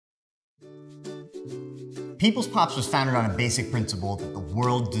People's Pops was founded on a basic principle that the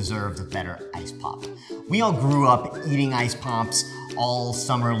world deserves a better ice pop. We all grew up eating ice pops all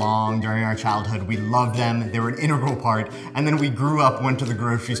summer long during our childhood. We loved them, they were an integral part, and then we grew up, went to the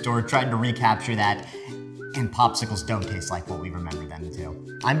grocery store, tried to recapture that, and popsicles don't taste like what we remember them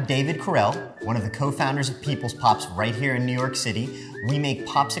to. I'm David Carrell, one of the co-founders of People's Pops right here in New York City. We make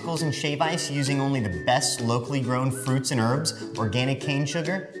popsicles and shave ice using only the best locally grown fruits and herbs, organic cane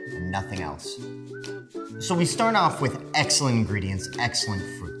sugar, and nothing else. So we start off with excellent ingredients, excellent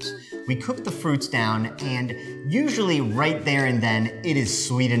fruits. We cook the fruits down, and usually right there and then, it is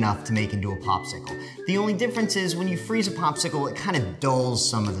sweet enough to make into a popsicle. The only difference is when you freeze a popsicle, it kind of dulls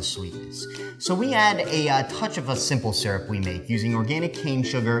some of the sweetness. So we add a touch of a simple syrup we make using organic cane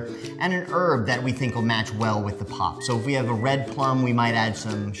sugar and an herb that we think will match well with the pop. So if we have a red plum, we might add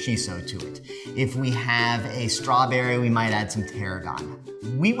some shiso to it. If we have a strawberry, we might add some tarragon.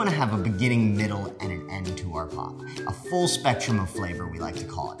 We want to have a beginning, middle, and an end to our pop. A full spectrum of flavor, we like to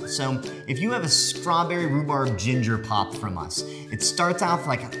call it. So if you have a strawberry rhubarb ginger pop from us, it starts off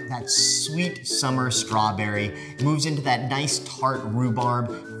like that sweet summer strawberry, moves into that nice tart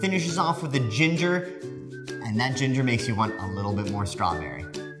rhubarb, finishes off with the ginger, and that ginger makes you want a little bit more strawberry.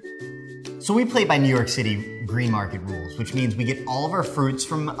 So we play by New York City green market rules, which means we get all of our fruits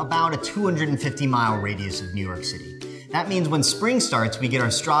from about a 250-mile radius of New York City. That means when spring starts, we get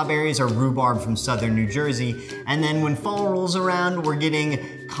our strawberries or rhubarb from southern New Jersey, and then when fall rolls around, we're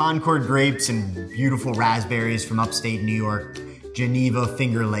getting Concord grapes and beautiful raspberries from upstate New York, Geneva,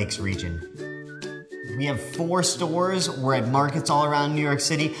 Finger Lakes region. We have 4 stores. We're at markets all around New York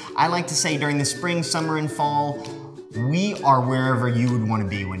City. I like to say during the spring, summer, and fall, we are wherever you would want to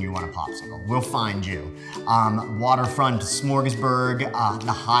be when you want a popsicle. We'll find you. Waterfront, Smorgasburg,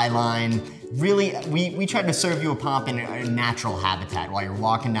 the High Line. Really, we try to serve you a pop in a natural habitat while you're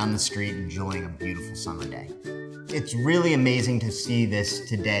walking down the street enjoying a beautiful summer day. It's really amazing to see this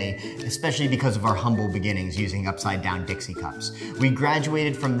today, especially because of our humble beginnings using upside-down Dixie cups. We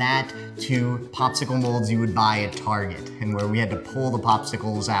graduated from that to popsicle molds you would buy at Target, and where we had to pull the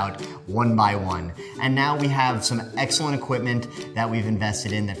popsicles out one by one. And now we have some excellent equipment that we've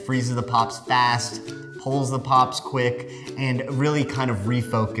invested in that freezes the pops fast, pulls the pops quick, and really kind of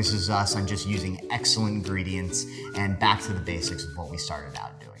refocuses us on just using excellent ingredients and back to the basics of what we started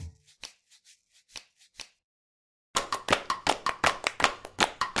out doing.